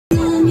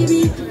maybe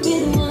you could be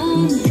the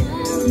one.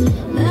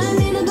 날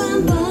믿어봐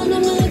한번,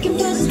 I'm looking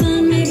for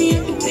someone, maybe I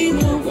could be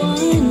the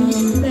one.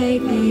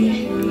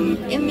 Baby,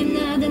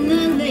 예민하다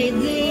난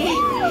lady,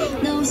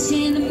 너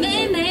없이는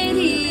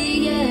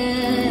매일매일이,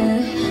 yeah.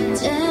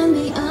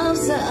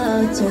 재미없어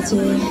어쩌지.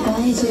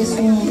 I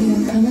just want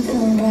you coming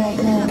from right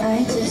now.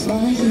 I just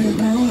wanna hear your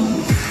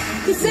mind.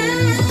 'Cause I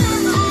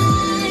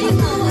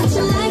know what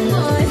you like,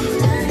 boy.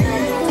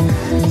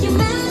 You're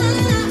mine,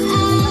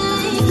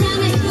 can't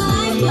make you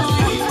like,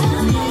 boy.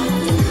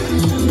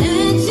 내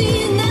뒤에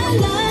날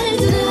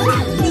들어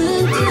눈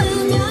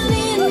뜨면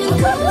있는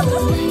거.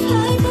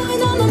 High boy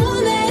너무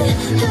원해,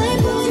 high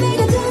boy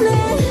내가 전해.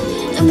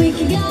 And we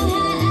can go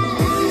high.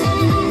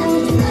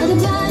 나도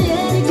봐야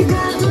이렇게 봐.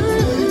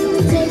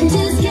 Take it to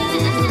the sky.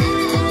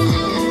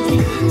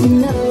 You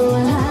know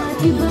I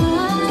like you,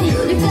 boy.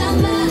 우리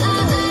가만.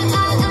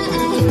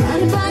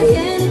 나도 봐야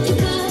이렇게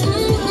봐.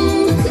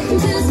 Take it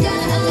to the sky.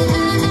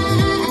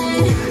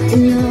 You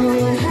know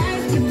I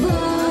like you, boy.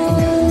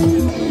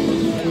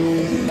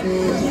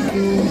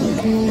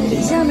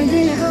 잠을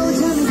들려고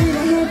잠을 들려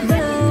해도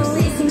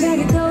이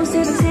생각이 또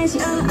새벽 3시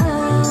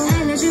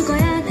알려줄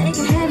거야. They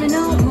can have it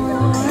no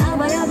more.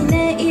 아봐여도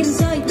내 이름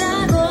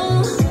써있다고.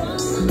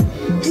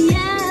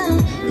 Yeah.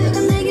 누가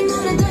내게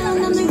뭐라도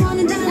남들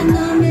권해달라.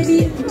 넌 maybe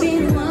you could be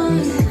the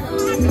one.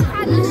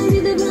 날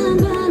믿어봐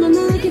한번. I'm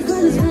looking for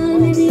this one.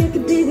 Maybe you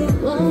could be the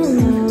one.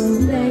 Oh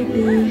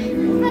baby,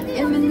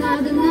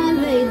 예민하다 난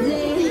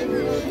lady,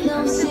 너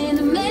없이는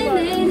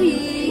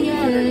매일매일이,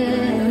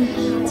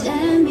 yeah.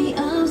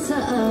 재미없어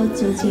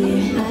어쩌지.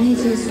 I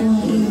just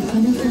want you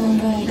coming from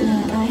right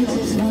now. I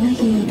just wanna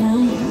hear your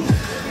mind.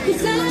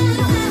 'Cause I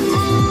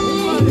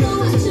know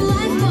what you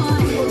like,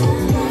 boy.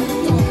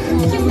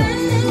 You're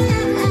mine,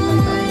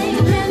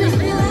 can't make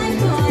me like,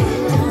 boy.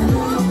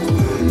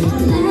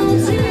 날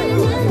지면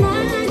날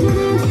들어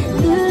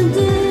눈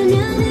뜨면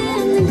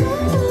있는 거.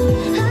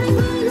 High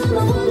boy 너무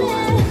원해,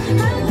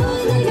 high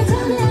boy 내가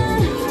전해.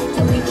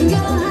 And we can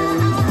go high.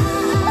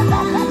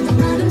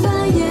 나도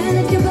봐야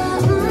느껴봐.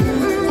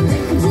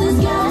 Take it to the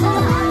sky.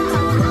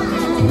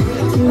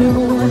 You know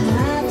I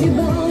like you,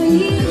 boy.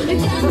 우리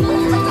가만.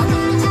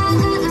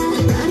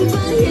 나도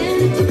봐야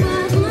느껴봐.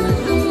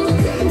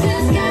 Take it to the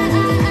sky.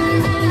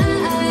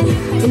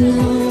 You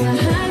know I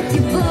like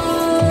you, boy.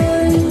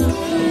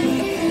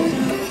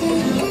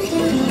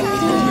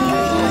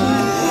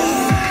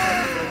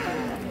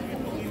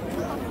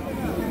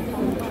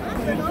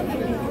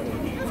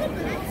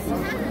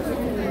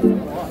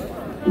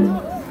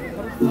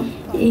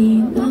 이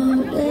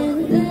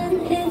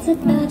노래는 it's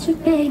about you,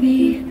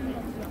 baby.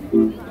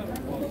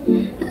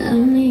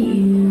 Only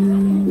you.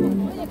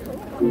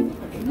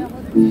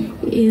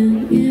 You.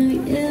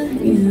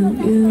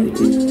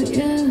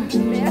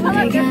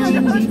 내가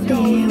힘들 때,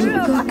 울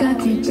것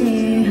같을 때,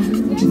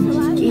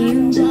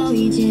 기운도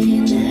이제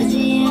나지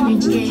않을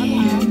때.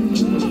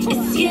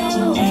 It's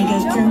you. 내가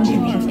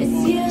던지면 it's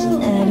you.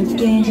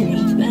 어렵게 하니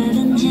말은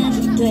해도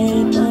돼.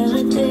 But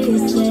what do you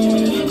say?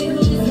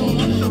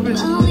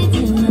 Only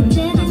till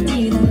언제든지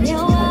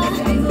달려와.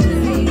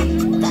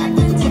 다른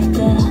척도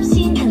없이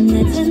난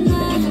나잖아.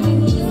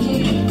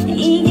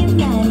 이게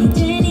말이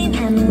되니 난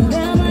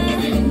물어봐.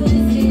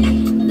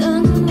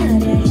 너는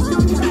말야.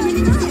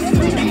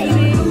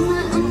 Baby,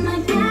 oh my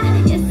God,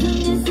 yes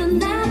and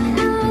that.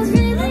 I was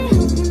really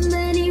hoping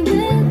that it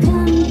will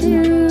come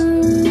through.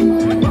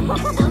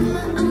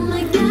 Oh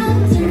my God,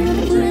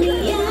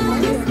 생각뿐이야.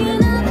 Let's get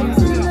up and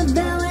talk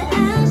about what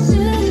I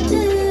should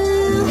do.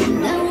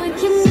 Now I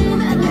can see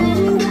that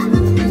letting go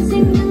of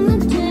생각만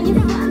되니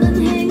화난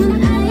행운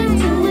I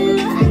do it.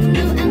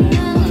 I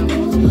know.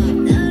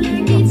 너를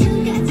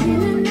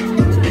귀찮게지는 나는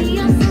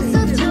없어서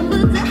전부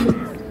다.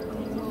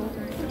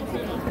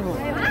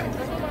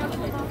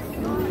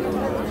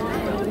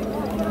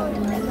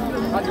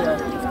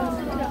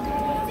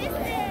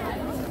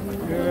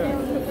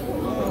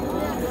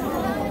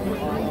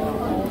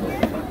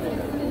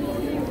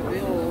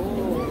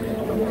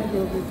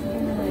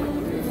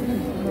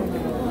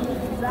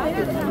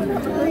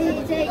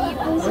 저희 이제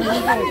 2부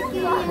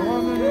시작할게요.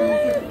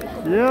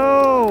 요!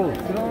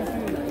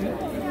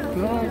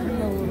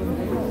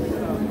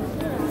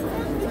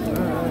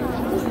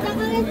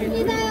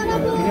 시작하겠습니다,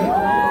 여러분. 요!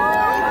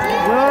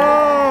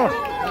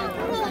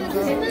 앞으로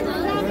와주시면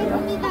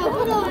감사하겠습니다.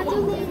 앞으로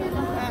와주세요.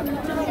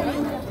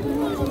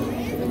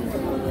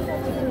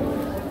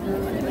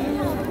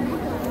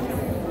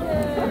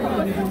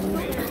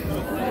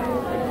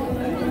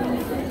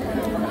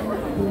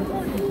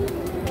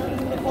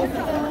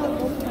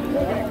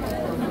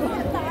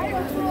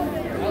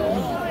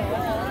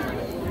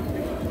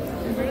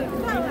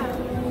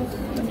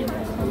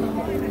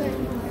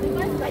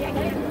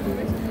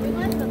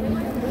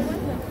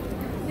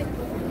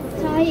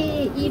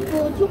 저희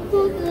 2부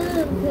촉촉은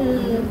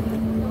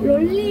그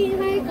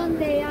롤링 할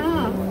건데요.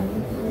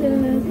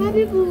 그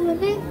사비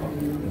부분에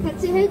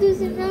같이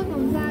해주시면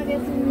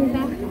감사하겠습니다.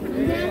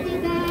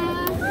 감사합니다.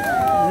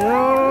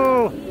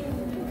 요!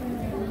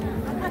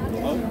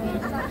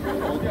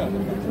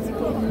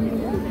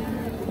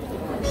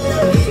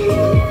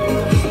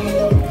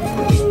 Thank you.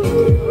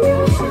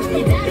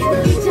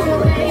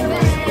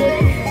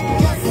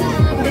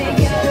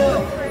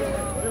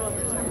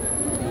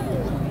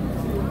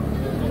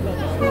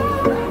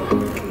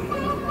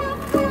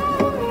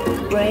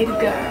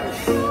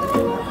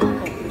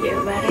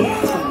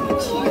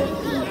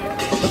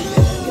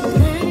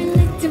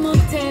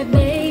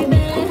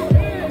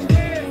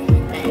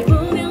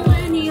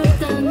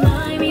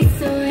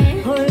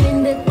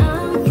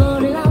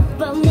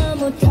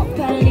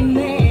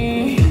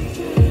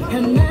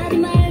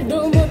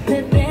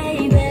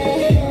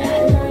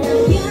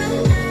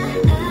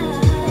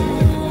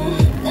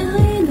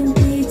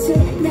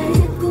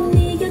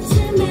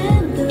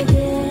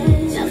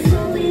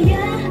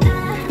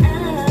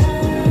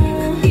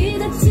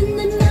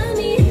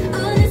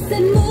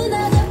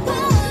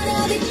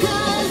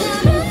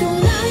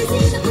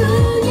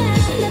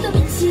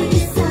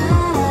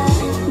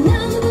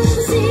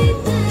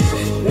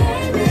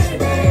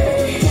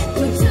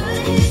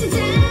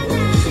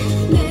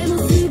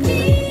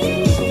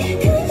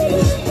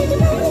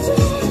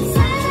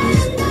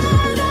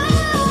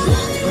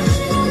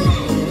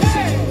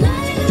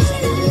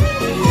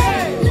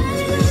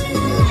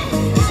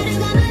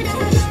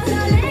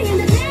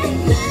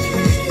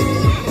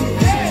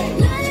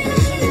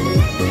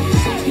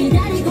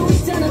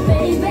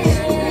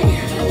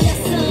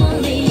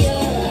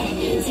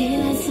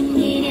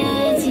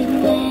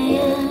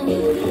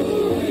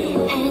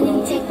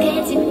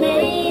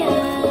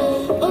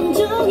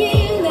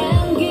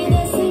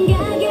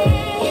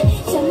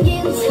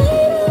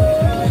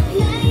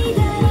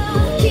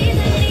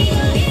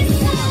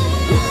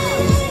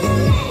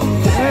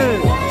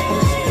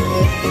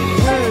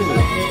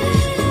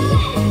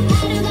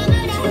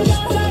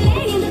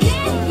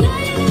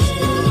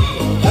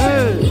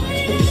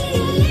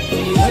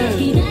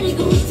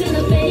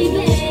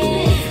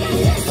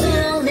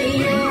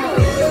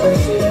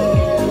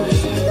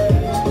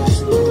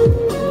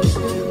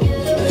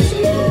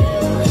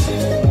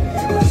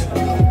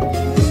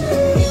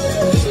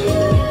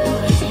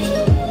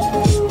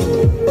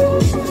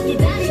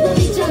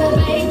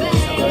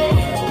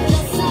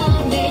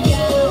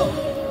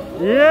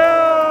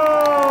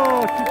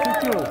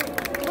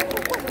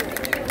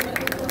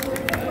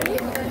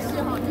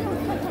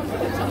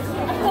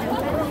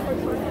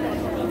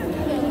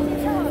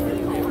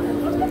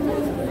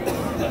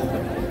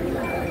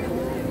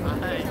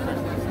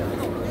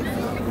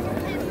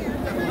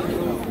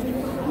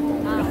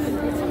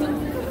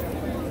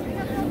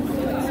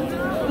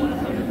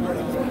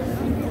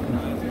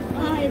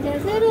 이제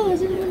새로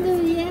오신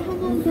분들 위해 한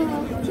번 더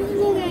팀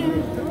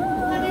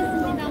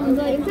소개하겠습니다.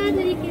 먼저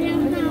인사드릴게요.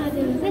 하나,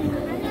 둘, 셋.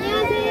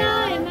 안녕하세요.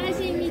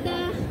 MRC입니다.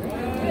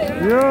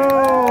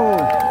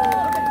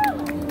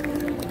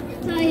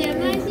 저희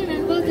MRC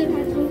멤버들 다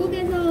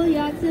중국에서 온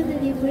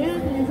유학생들이고요.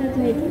 그래서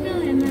저희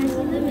팀명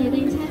MRC는 Made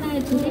in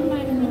China의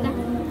줄임말입니다.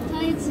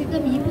 저희 지금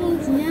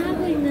 2부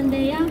진행하고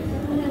있는데요.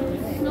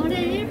 노래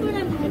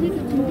 1부랑 다르게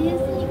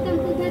준비했으니까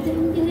끝까지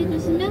함께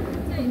해주시면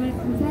정말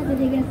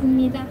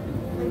감사드리겠습니다.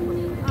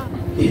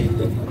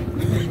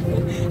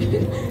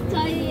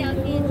 저희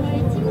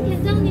팀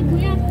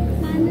계정이고요.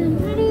 많은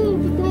팔로우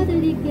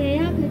부탁드릴게요.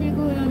 그리고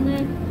오늘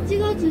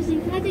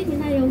찍어주신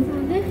사진이나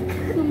영상을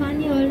또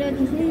많이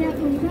올려주세요.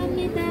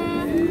 감사합니다.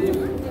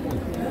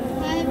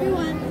 Hi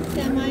everyone, it's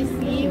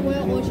MIC.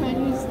 We're all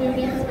Chinese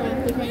students from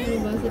different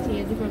universities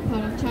in different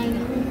part of China.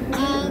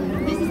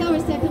 This is our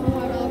second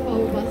part of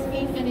our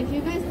busking, and if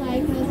you guys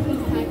like us,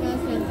 please tag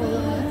us and follow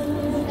us.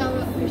 This is our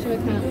official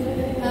account.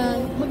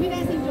 Hope you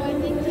guys enjoy.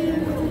 Thank you.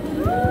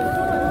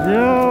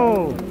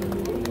 Yo!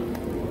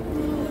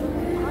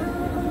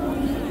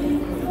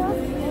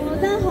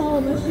 大家好，我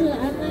们是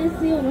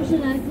MIC， 我们是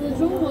来自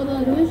中国的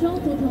留学生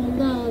组成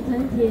的团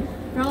体。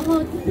然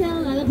后今天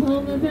来的朋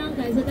友们，非常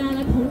感谢大家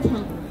来捧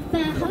场，在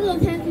寒冷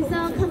天气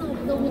下看到我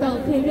们的舞蹈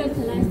可以热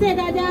起来，谢谢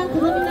大家，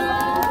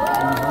감사합니다。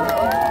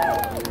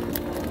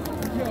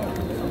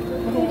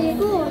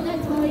 그리고 오늘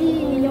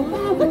저희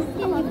영화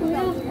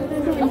버스킹이고요.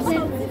 그래서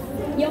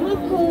이제 영화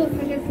보고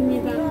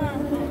가겠습니다.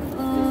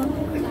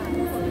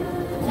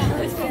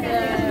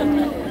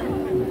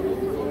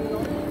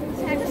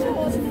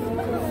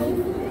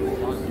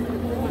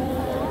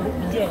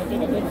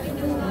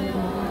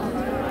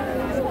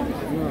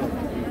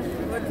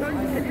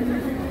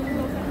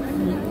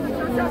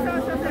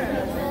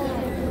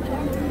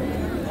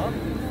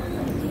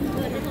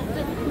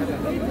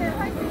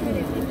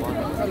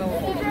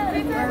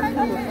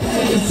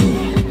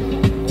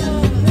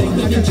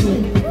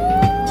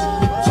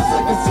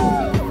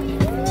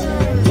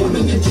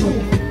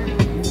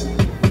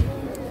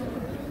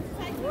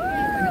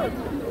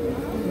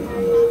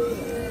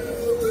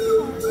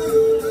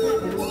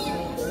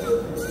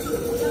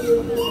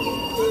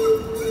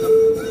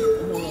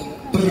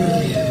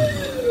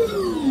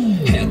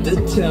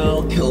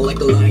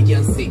 Collect a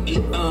lion,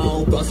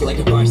 CEO, boss like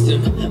a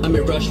person. I'm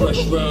in rush.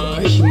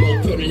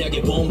 목표를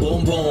향해 boom.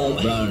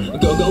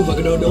 Go, fuck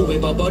it, no way,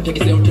 bubble, take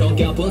it down,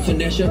 don't 보스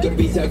내셔, good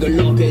beats, I go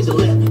low, page,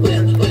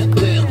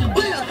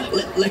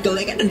 like a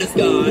leg in the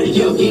sky.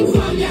 여기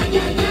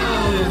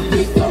밤야야야,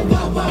 we so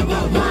wow.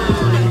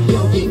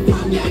 여기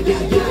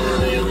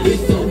밤야야야, we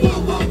so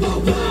wow.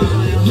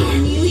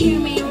 Can you hear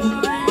me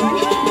roar?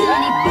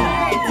 Honey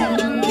bird,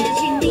 들은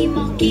대신 네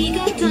먹기가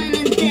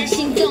되는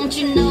대신 don't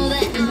you know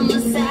that I'm a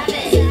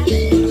savage?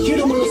 You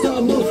don't wanna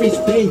stop moving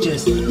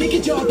dangerous.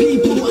 Make your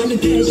people on the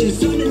tension.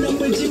 손을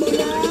넘을지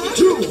몰라.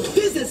 True,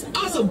 this is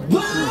awesome.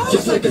 Wow,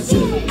 just like a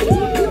zoo.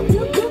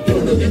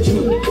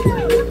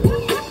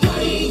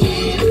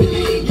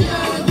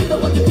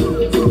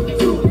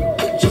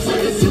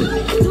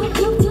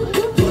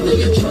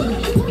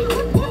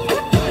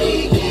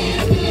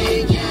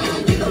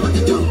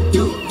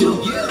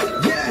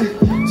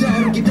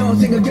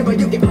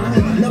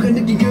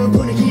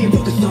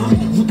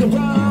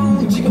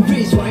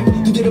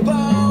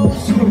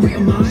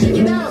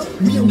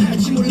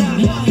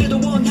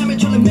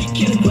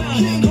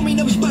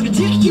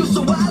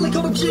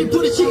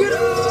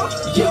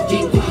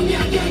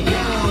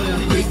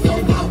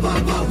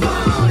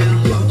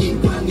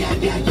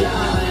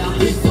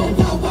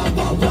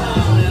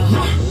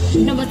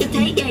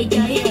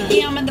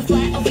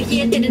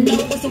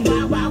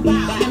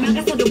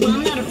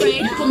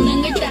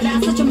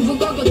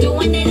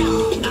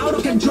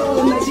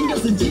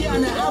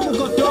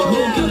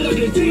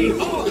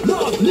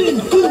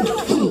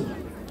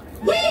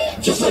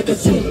 Just like a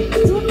zoo.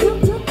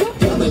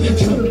 Coming in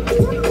true.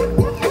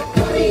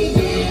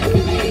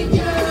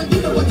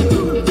 You know what to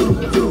do.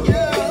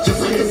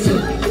 Just like a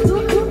zoo.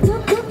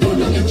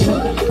 Coming in true.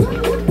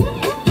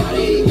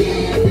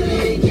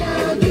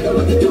 You know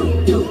what to do.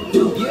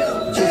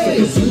 Just like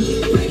a zoo.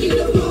 Breaking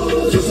the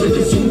rules. Just like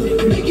a zoo.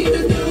 Making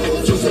the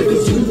news. Just like a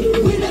zoo.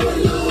 We never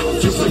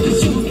lose. Just like a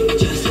zoo.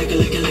 Just like a.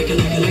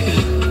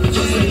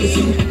 Just like a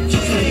zoo.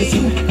 Just like a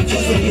zoo.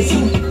 Just like a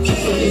zoo.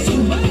 Just like a zoo.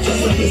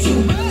 Just like a zoo.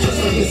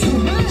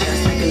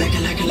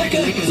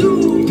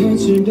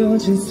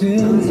 거칠어진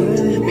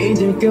세상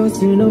믿을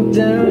곳은 없다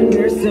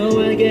그래서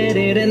I get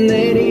it and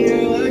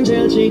later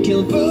완전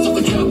지킬 뿐 So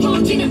we drop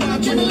on ting을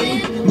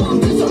받자는